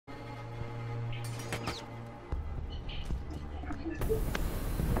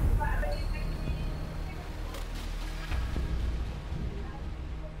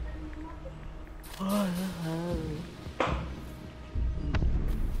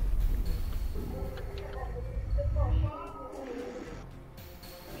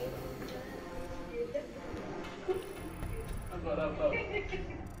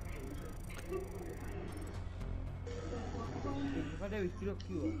Kira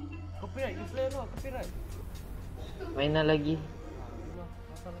Q lah. Copyright, you play lah, copyright. Mainan lagi.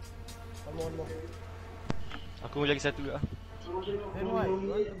 Come on. Aku lagi satu lah. Then why? You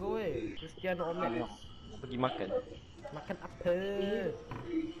want to go away? Cristiano Omet. Pergi makan. Makan apa?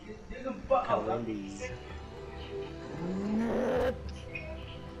 Kawan di.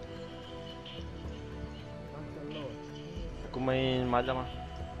 Aku main malam lah.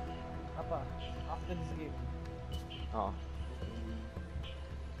 Apa? After this game? Haa.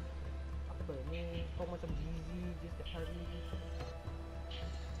 Apa ni? Kau macam busy je setiap hari.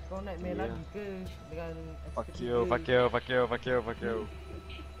 Kau nak main lagi ke dengan Fuck you.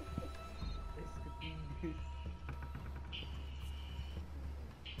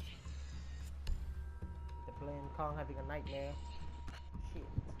 Kita playing Kong having a nightmare. Shit.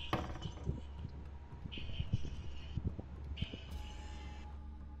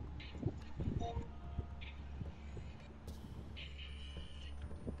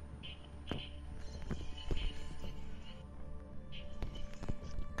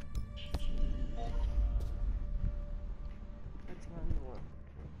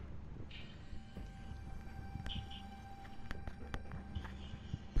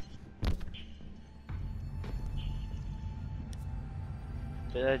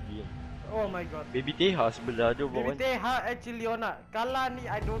 Jadi. Oh my god. Baby Teha sebelah dia Baby Teha actually Ona. Kalau ni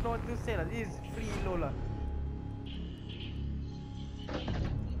I don't know what to say lah. This is free low lah.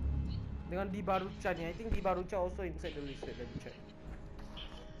 Dengan Dibarucha ni. I think Dibarucha also inside the list. Let me check.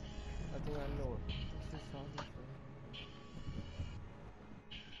 I think I know.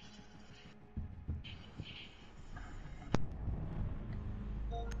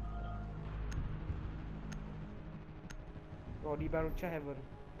 Oh, Dibarucha haven't.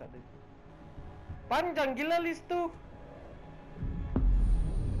 Tak ada. Panjang gila list tu.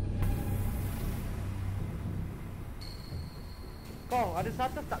 Kong, ada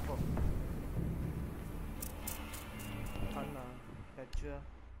 100 tak kau? Kana, catcher.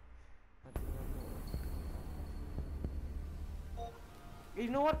 You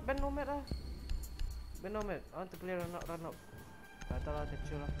know what? Ben Nomad lah. Ben Nomad. I want to play run up. Tak tahu lah,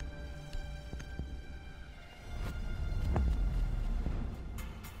 catcher lah.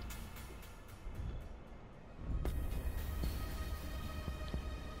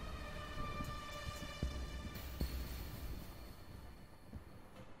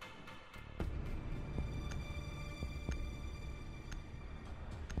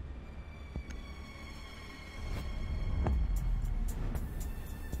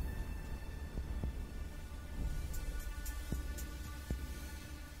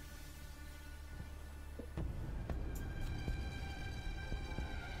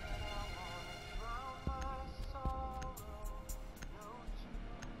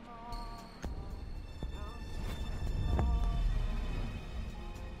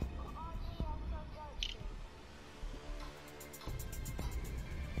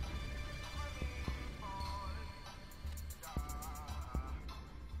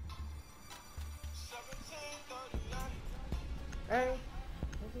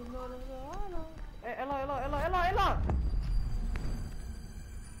 Ella.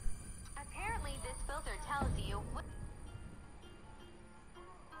 Apparently this filter tells you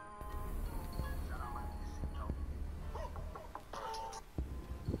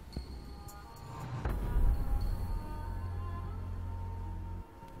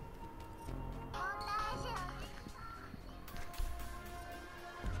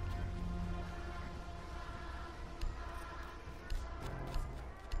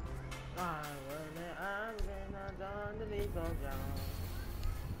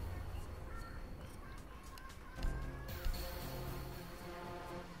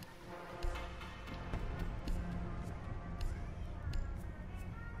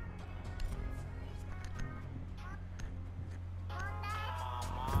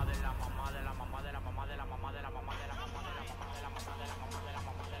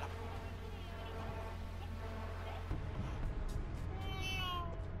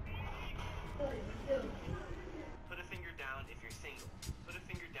Put a finger down if you're single. Put a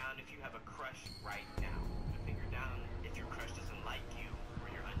finger down if you have a crush right now. Put a finger down if your crush doesn't like you or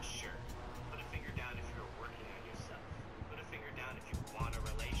you're unsure. Put a finger down if you're working on yourself. Put a finger down if you want a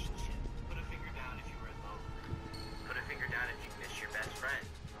relationship. Put a finger down if you were alone. Put a finger down if you miss your best friend.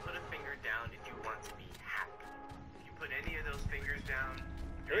 Put a finger down if you want to be happy. If you put any of those fingers down,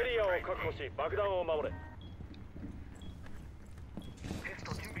 you're at the right place.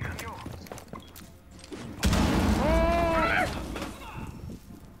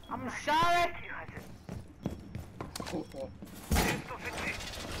 I'm sorry.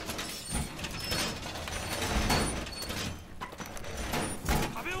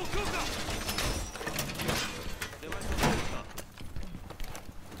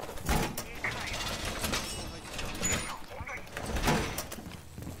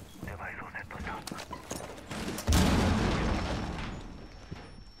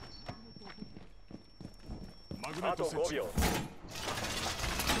 あと5秒。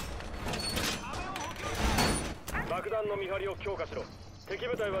爆弾の見張りを強化しろ。敵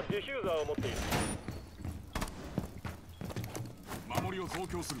部隊はディフューザーを持っている。守りを増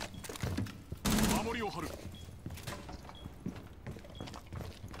強する。守りを張る。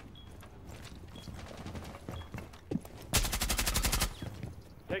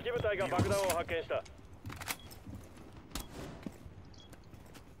敵部隊が爆弾を発見した。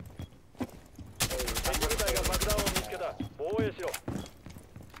敵部隊が爆弾を見つけた。防衛しろ。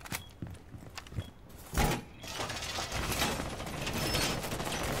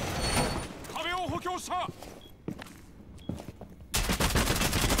壁を補強した。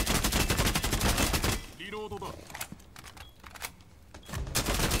リロードだ。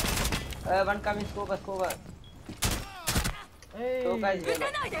One coming, cover, cover. Hey. So guys,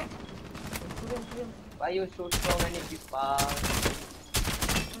 why you shoot so many people?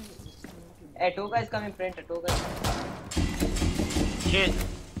 Hey, two guys coming front, two guys. Shit!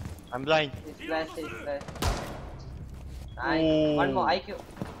 I'm blind. It's flash, it's flash. Nice. One more, IQ.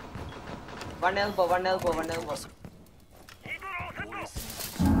 One elbow, one elbow, one elbow.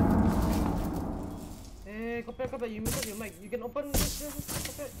 Hey, copy, you mute your mic. You can open this.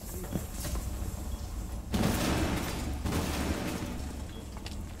 Okay.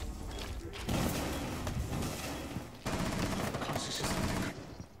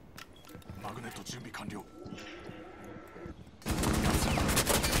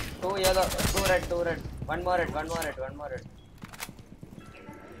 Two yellow, two red, two red. One more red, one more red, one more red.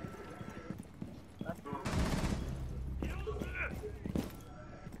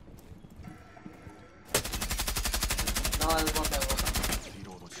 No, I'll go back.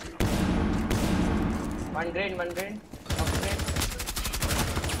 One green, one green. Up green.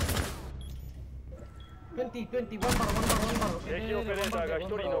 20, 1 bar, 1 bar. 敵オペレーターが1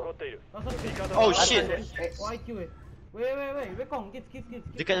人残っている。 Oh shit! Oh, IQ eh. Wait, Kong, kiss.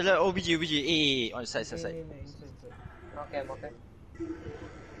 Dekat dalam OBG. On the side. Inside. Okay, I'm okay.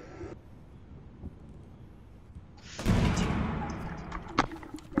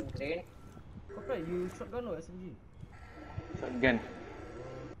 One green. Copy, you shotgun or SMG? Shotgun.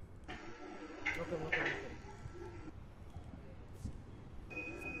 Okay.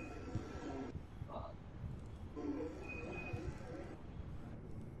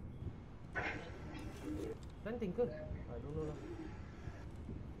 Planting ke? I don't know lah.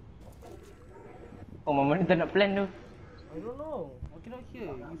 Oh, mama ni tak nak plan tu. I don't know. I cannot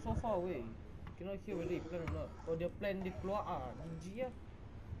hear. You so far away. Cannot hear whether you plan or not. Oh, dia plan dia keluar GG lah.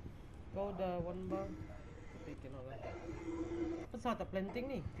 Kau dah one bar. Tapi cannot lah. Pasal tak planting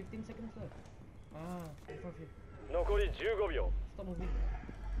ni? 15 seconds lah. Confirm. 残り15秒。 Stop moving.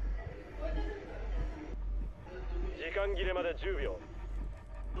 時間切れまで10秒。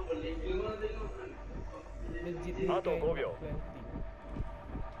 Legit. あと5秒。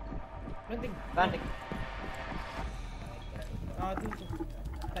 Planting. Planting. Tu.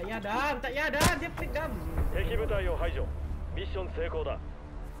 Tak ya dah. Dia pick dam. 敵部隊を排除。ミッション成功だ。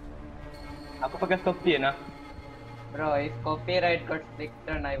 Aku pakai copy na. Bro, if copyright got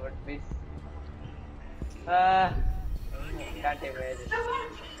stricken, I would miss. Can't imagine.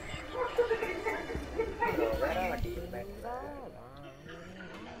 Bro, where are my teammates?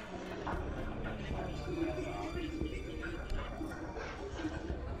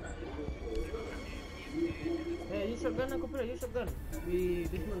 Hey, you shotgun aku pula, you shotgun.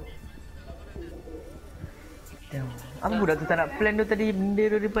 This one. Aku dah tu tak nak plan tu tadi, benda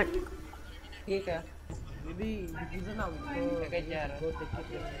tu dapat. Okay ke? Maybe diffuser now. Kejar. Go take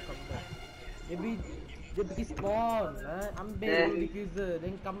it and come back. Maybe dia pergi spawn. Ambil dulu diffuser,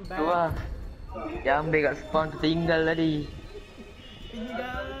 then come back. Tu lah. Yang ambil kat spawn tu tinggal tadi.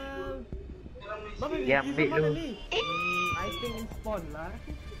 Tinggal. Bapa Dia ambil diffuser mana dulu. ni? I think in spawn lah.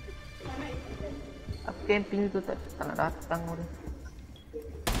 Aku camping tu tak nak datang pun.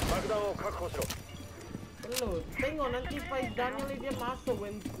 爆弾を確保しろ。 Hello, tengok nanti fight Daniel ni dia masuk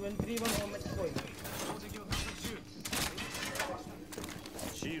when 3-1 on match point.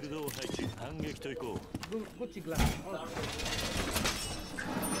 シールドを配置、反撃といこう。 Kucing lah. Oh.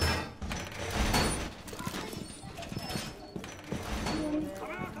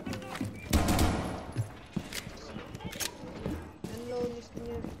 Hello, ni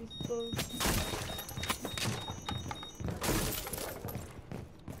punya pistol.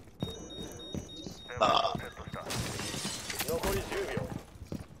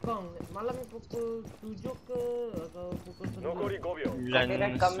 Kong, malam pukul 7 ke atau pukul 9? 残り5秒。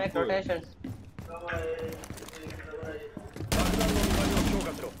 Copyright come back rotation. 爆弾の見張りを強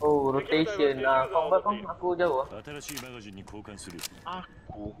Oh, rotation lah. Kau buat kau, aku jauh lah. 新しいマガジンに交換する。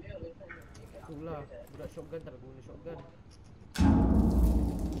 Aku. Itulah, budak shotgun tak ada guna shotgun.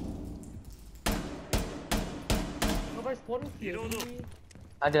 Kau boleh spawn kill ni.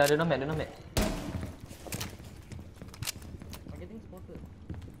 Ada nomad, ada nomad. I'm getting spotted.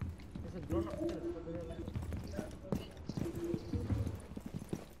 There's a drone upstairs.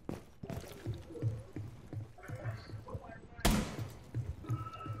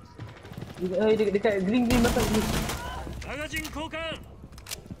 What the hell? Dekat green belakang ni. マガジン交換。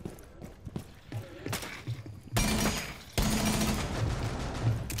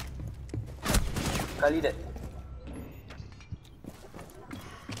 Kali dah.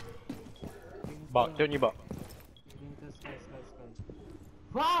 Bak, tengok ni bak. Sky.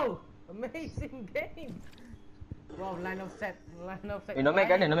 Wow! Amazing game! Wow, line of sight. Nomad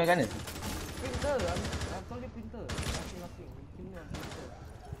kat mana? Printer. I'm totally printer. Nothing. Kill me on printer.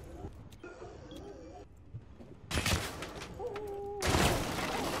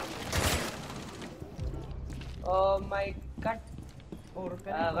 Oh my god. Oh,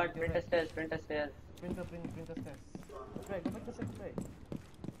 repair. But printer stairs. Printer stairs. Right, go back to second right.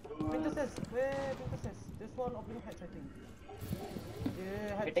 Printer stairs. Where printer stairs? There's one opening hatch, I think.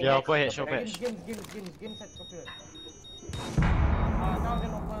 Yeah, hatch. Yeah, open hatch, open hatch. Games hatch, copyright. Now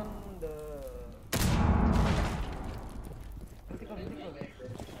can open the... Vertical.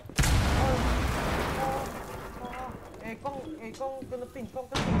 Kong kena ping. Go.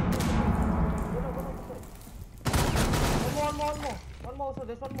 One more also,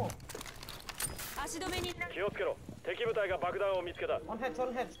 there's one more. 足止めになる。気をつけろ。敵部隊が爆弾を見つけた。 On hatch,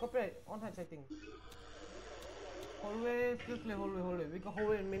 copyright. On hatch, I think. Hallway, still play hallway. We got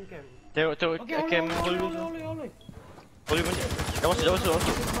hallway and main camp. Tengok Okay, cam hallway. Boleh bunyi. Dah masuk.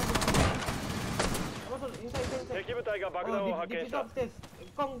 敵部隊が爆弾を発見 Defuse した。 upstairs.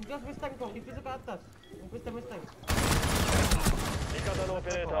 Kong, just waste time, Kong. Defuse kat atas. Waste time. 味方のオペ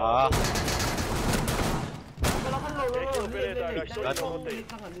レーター Ah. を Kalau kan low. Operator agak Lead sulit sangat. untuk- Lead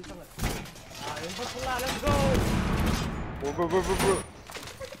sangat. Reinforce pula, let's go. Bro.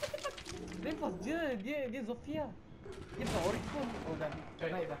 Reinforce dia Zofia. Dia bukan Oryx pun. Oh dah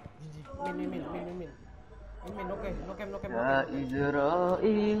naik dah. GG. Main. No cam. Ya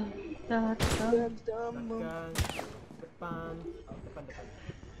Israel datang. Depan.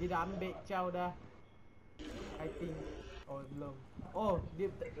 Dia dah ambil Chow dah. I think. Oh belum. He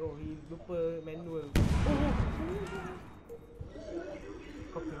lupa manual.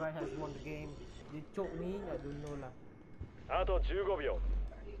 Copyright has won the game. Dia choke me, I don't know lah. あと15秒。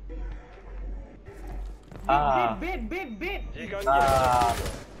 Bait. 時間切れ。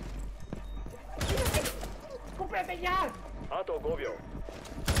 Copyright tak ya. あと5秒。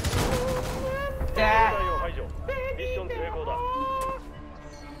 Dah. 部隊を排除。ミッション成功だ。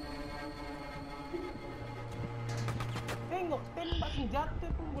 Tengok, tembak senjata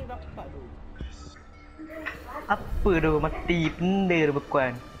pun boleh dapat tu. Apa tu mati benda tu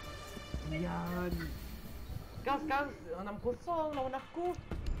berkuan. Yan. Kau sekarang 6-0 lawan aku.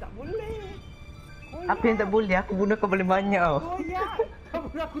 Tak boleh. Apa yang tak boleh? Aku bunuh kau paling banyak tau. Koyak. Kau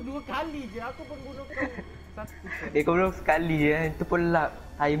bunuh aku 2 kali je. Aku pun bunuh kau 1 je. Kau bunuh sekali je. Itu pun luck.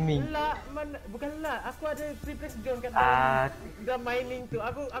 Timing. Lah, bukan lah. Aku ada free press zone kat Ah. dalam mining tu.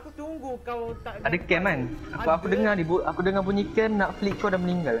 Aku tunggu kau tak Ada cam kan? Aku dengar ni. Aku dengar bunyi cam nak flick kau dah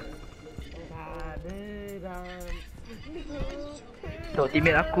meninggal. ada dah. So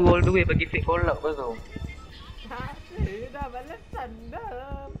teammate aku all the way bagi fake call out lepas tu. Tak ada dah balasan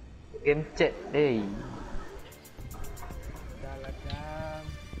dah. Game chat. Hey. Dah lah Cam.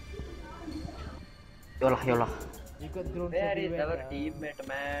 Yolah. You got drone Where is everywhere, our dah. teammate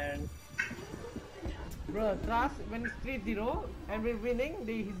man? Bro, trust when it's 3-0 and we're winning,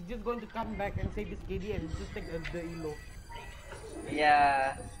 he's just going to come back and save his KD and just take the elo.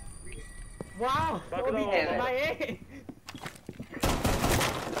 Yeah. Wow! Back OBJ down. terbaik!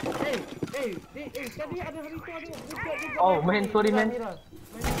 Hey, tadi ada hari tu ada. Oh, man, sorry, man. Main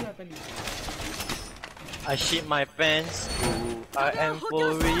Mira tadi. I shit my pants. Ooh, I am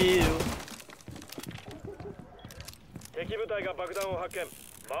for real. 敵部隊が爆弾を発見。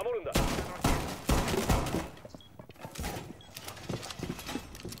守るんだ。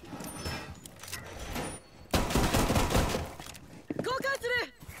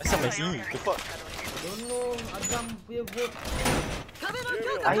 Asal main sini? The fuck? Don't know, Agam punya vote.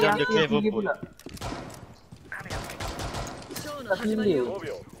 Ayah dia aku clever yang tinggi pun. pula. Tak pilih. 5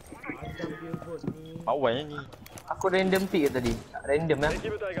秒。 Agam punya vote ni. Awal ni. Aku random pick ke tadi? Tak random lah. 敵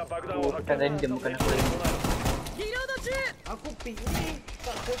部隊が爆弾 Oh, を発 bukan 見。 random, bukan aku random. Aku pick ni.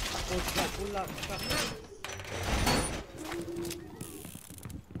 Tak pula. Tak nak.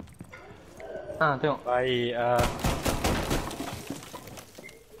 tengok. Baik,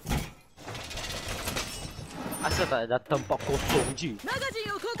 asal tak datang 4-0 je. マガジ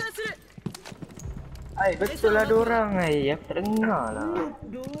ンを交換する。 Ai, betul lah dorang ai. Aku tak dengar lah.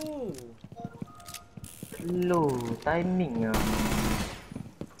 Duh. Slow timing lah.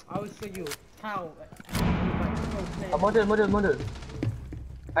 I will show you how. Model.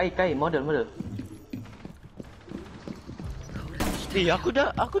 Kai, model. Aku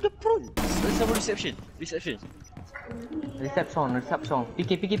dah prone. Sama reception. Reception.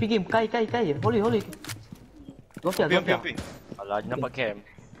 Fikir. Kai. Holy. Gokil. Ping. Alah, nampak cam.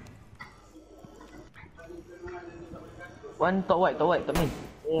 One top white, top main.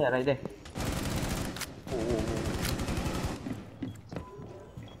 Yeah, right there. Oh.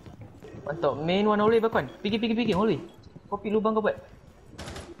 One top main, one holy bakwan. Fikir, holy. Kopi lubang kau buat.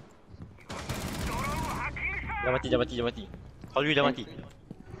 Dah mati. Holly dah mati.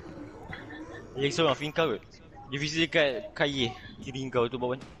 Lagi seorang Finka kot. Divisi dekat KY. Kiri kau tu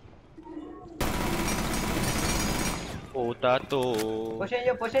bawah. Oh, tato. Potion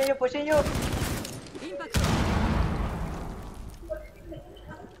you. インパクト。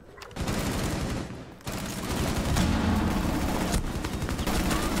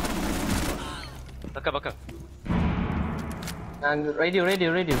 Bakar. Radio.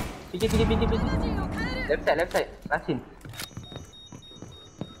 Fikir. マガジンを変える。 Left side. Lasin.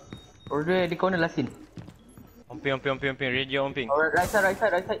 Order di corner Lasin. Omping. Radio omping. Right side.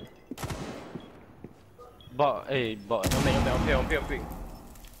 Bak. Omping.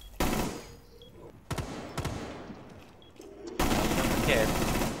 Okay.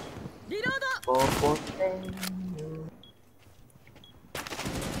 リロード。 Potion.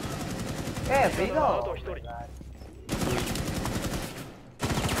 Bego. あと1人。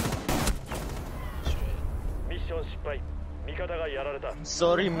 ミッション失敗。味方がやられた。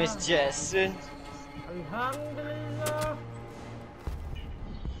 Sorry, Miss Jackson. Alhamdulillah.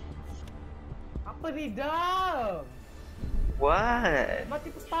 Apa ni dah? What? Mati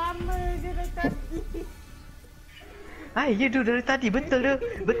pertama je dari tadi. Ya tu dari tadi betul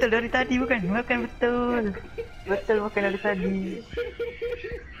dari tadi bukan betul makan dari tadi.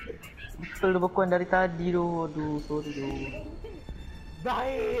 Betul tu bukan dari tadi tu. Aduh, sorry tu.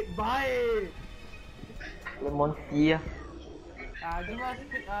 Baik. Lemon tea lah. Jom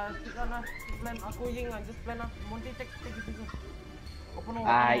stick lah. Stick plan aku yang just plan lah. Monty take gitu. Kau penuh.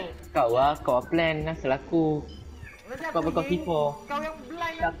 Kau plan lah selaku. Kau berkau FIFA. Kau yang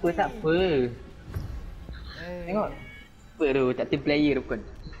blind Tak apa. Tengok. Apa tu? Tak team player tu bukan.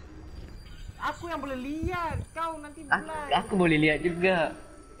 Aku yang boleh lihat. Kau nanti blind. Aku boleh lihat juga.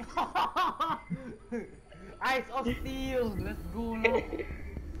 Eyes of steel. Let's go lah.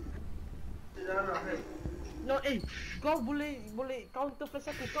 No, kau boleh counter flash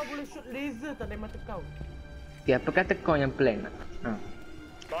aku. Kau boleh shoot laser tak dari mata kau. Okay, apa kata kau yang plan?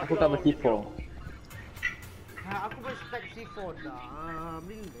 Aku tak ber-C4. Aku boleh stack C4 dah.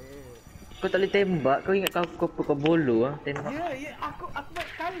 Bila? Kau tak boleh tembak. Kau ingat kau bolu lah tembak. Ya, aku banyak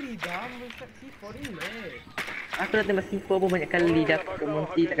kali dah boleh stack C4 relax. Aku dah tembak C4 pun banyak kali dah. Kau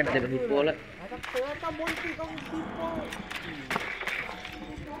Monty takkan nak tembak C4 lah. Kata Monty kau C4.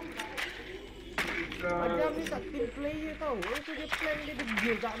 Macam ni tak team player tau. Itu dia plan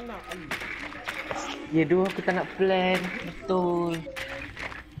dia tak nak. Ya dua aku tak nak plan. Betul.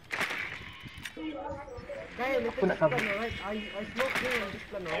 Aku nak cover. Right? I smoke you on this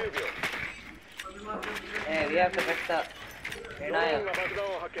plan, right? We have to back up. ドローンが爆弾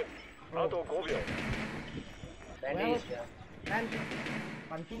を発見。あと5秒。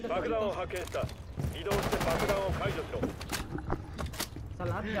 Pancing 爆弾を発見した。移動して爆弾を解除しろ。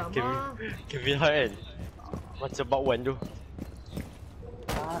 Salah agama. Kevin Hart kan. Macam bakwan tu.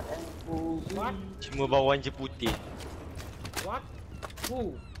 What? Cuma bakwan je putih. What?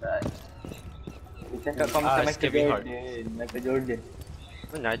 Who? Dia cakap kau macam Kevin Hart. Michael Jordan.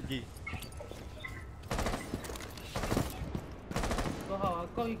 Mana ada.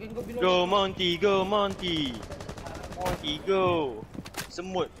 Kau you can go below. Go Monty. Monty go.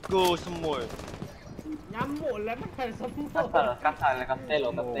 Semut go semut. Nyamuk lah makan semut.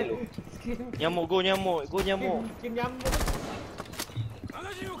 Castello. Nyamuk go nyamuk. Bikin nyamuk.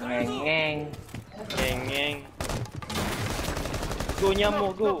 Ngeng. Go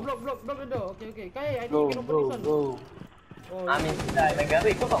nyamuk go. Block the door. Okay. Kai, I think Go. you can open this one. Oh, Amin sudah main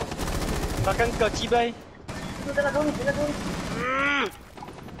garik kau. Makan kau cibai. Itu tengah dulu.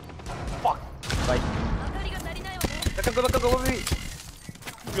 Fuck. Bye. 明かりが足りないわね。 Belakang kau baby.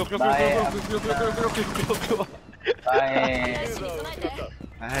 Keluar. Bye. 大事に備えて。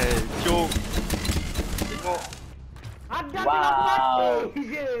 Hai, jom. Tengok. Adam Wow. nak mati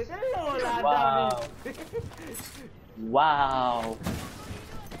je. Hellolah Adam Wow. ni. Wow.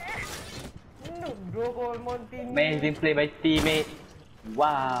 Noob bro, Monty. Amazing play by teammate.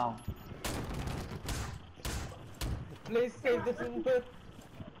 Wow. Play safe tu semua.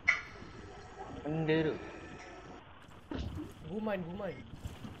 Benda tu. Guman.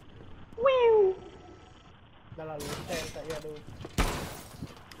 Wow. Dah lah, lontar tak payah tu.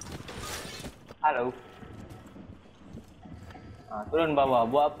 Halo. Turun bawah.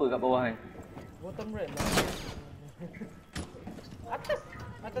 Buat apa kat bawah ni? Bottom red lah.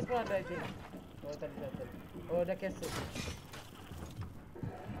 Atas pun ada I think. Oh tadi. Oh dah cancel.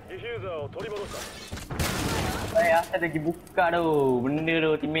 ディフューザーを取り戻した Asal lagi buka tu. Benda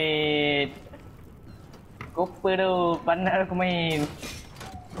tu teammate. Koper tu. Pandai aku main.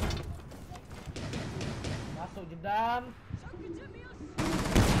 Masuk je Dam.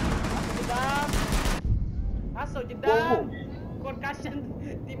 Masuk je Dam. Concussion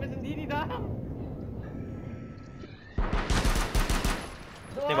tim sendiri Dam.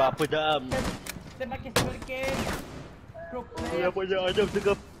 Tembak apa Dam? Tembak hurricane. Pro player. Kenapa je Adam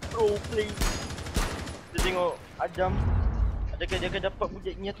tengah pro play? Kita tengok Adam. Adakah dia akan dapat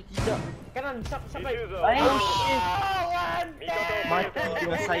bujaknya atau tidak? Kanan, shot ディフ baik. ューザー Ay, を Mati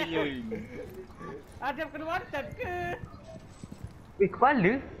dengan silent. Adam kena wanted ke?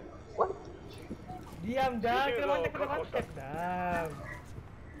 kepala? What? Diam dah, kena wanted dah.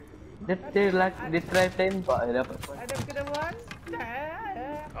 Dia try tembak je dapat. Adam kena wanted.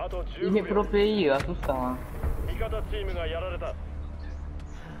 あと Ini 15 pro 秒 player lah, susah. 味方チームがやられた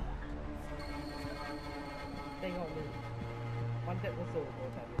Tengok ni. Wanted kosong kau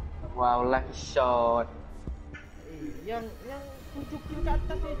tadi. Wow, lucky shot. Yang 7 kill kat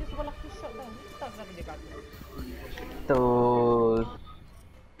atas ni dia sebelah lucky shot dah. Tak sampai dia kat atas. Betul.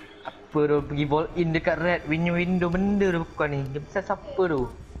 Apa tu pergi ball in dekat red window benda tu bukan ni. Dia besar siapa tu?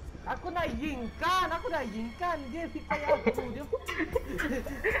 Aku nak yingkan. Dia fit fire aku. Dia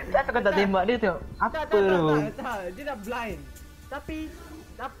Tak kau tak tembak dia tengok. Apa tu? tak. Dia dah blind. Tapi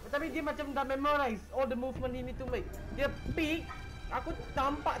dia macam dah memorize all the movement he need to make. Dia pick, aku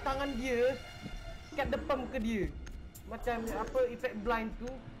tampak tangan dia kat depan muka dia. Macam apa effect blind tu.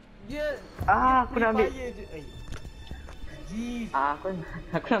 Dia Aku nak ambil. fire je. Jeez. Aku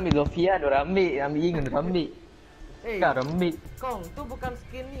nak ambil Zofia, dia ambil Ying, dia ambil. Kau ambil. Kong, tu bukan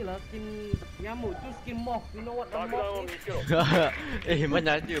skin ni lah, skin nyamuk. Tu skin moth. You know what a 爆弾 moth を見 is? つけろ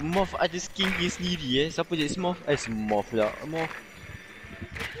Mana ada Moth ada skin dia sendiri Siapa jadi Smoth? Smoth lah Moth.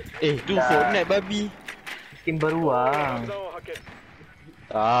 Tu Dah. Fortnite babi. Skin baru lah. 爆弾を発見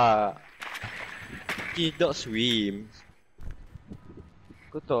Tak. Dog Swim.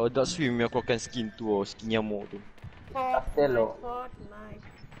 Kau tahu Dog Swim yang keluarkan skin tu skin nyamuk tu. Castelo. Fortnite.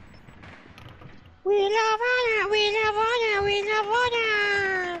 We love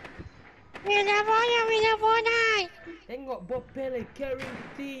Fortnite. Tengok Bob Pele carrying the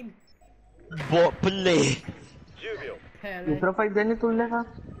team. Bot play. 10秒 Pele. Profile dia ni tu left lah.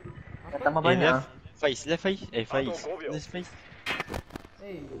 Dah tambah banyak. Left face. Faiz. Atau 5秒 Left face.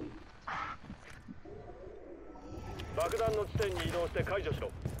 Hey. 爆弾の地点に移動して解除しろ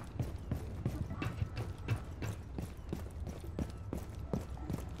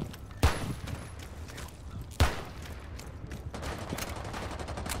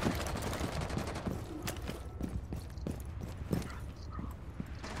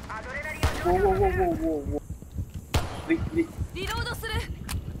Wow. Wait. リロードする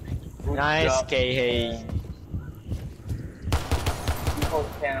Nice K. Oh,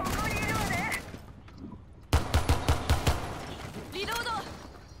 damn. リロード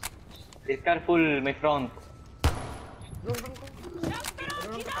Be careful, my friend.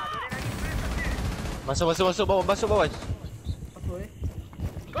 Masuk bawah. Apa eh?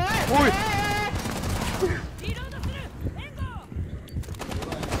 Ui. リロードする援護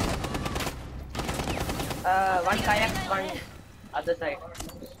One kayak, one other side.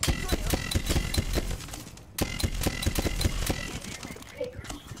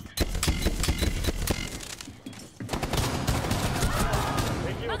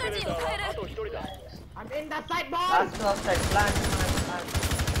 I'm in the side, boy. Last outside, plan.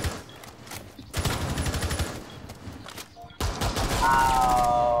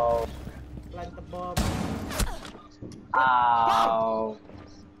 Ow. Plant the bomb. Ow.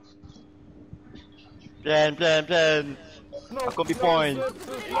 Plan. No, Aku ambil point.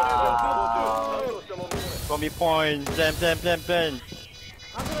 Combi point. Plan.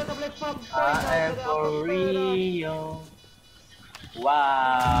 Aku dah tak boleh farm point I dah. am Aku dah for upper dah. Rio.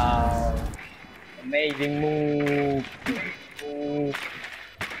 Wow. Amazing move.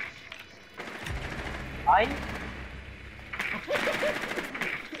 I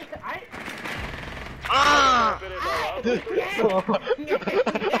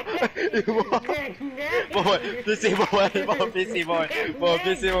Bawal, PC bawal, bawal PC bawal, bawal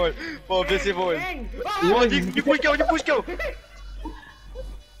PC bawal, bawal PC bawal. Oh, dia push kau, dia push kau.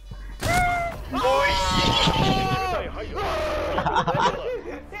 Oi.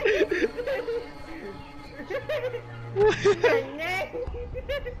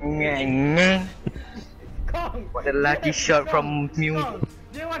 Ngeng. Kong. What a lucky shot from Mew. Kong,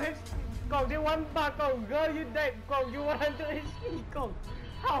 dia 1 Kong, dia 1 bar Kong. Girl, you died Kong. You 100 HP Kong.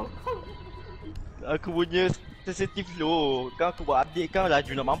 How Kong? Aku punya sensitif low. Kau aku buat update kau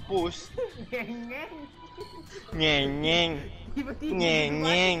laju nak mampus. Ngeng. Ngeng. Tiba-tiba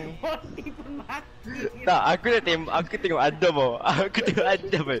Ngeng. Mati pun mati. Tak, aku dah tengok, aku tengok Adam tau. Aku tengok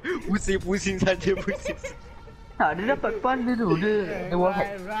Adam tau. Pusing-pusing saja pusing. Tak, dia dapat panda tu. Dia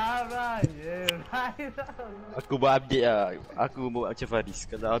wahai. Aku buat update lah. Aku buat macam Faris.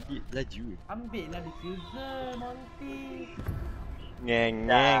 Kalau update laju. Ambil lah diffuser, Monty. Ngeng.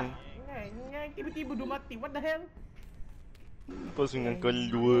 Ngeng. Tiba-tiba dia mati. What the hell? Kau sungai kau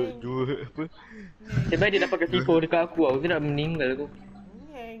dua apa? Sebab dia dapat kasi 4 dekat aku tau. Dia nak meninggal aku.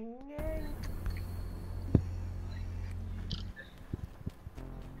 Ngeng.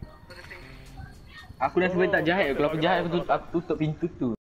 Aku dah sebenarnya tak jahat. Kalau aku jahat aku tutup pintu tu.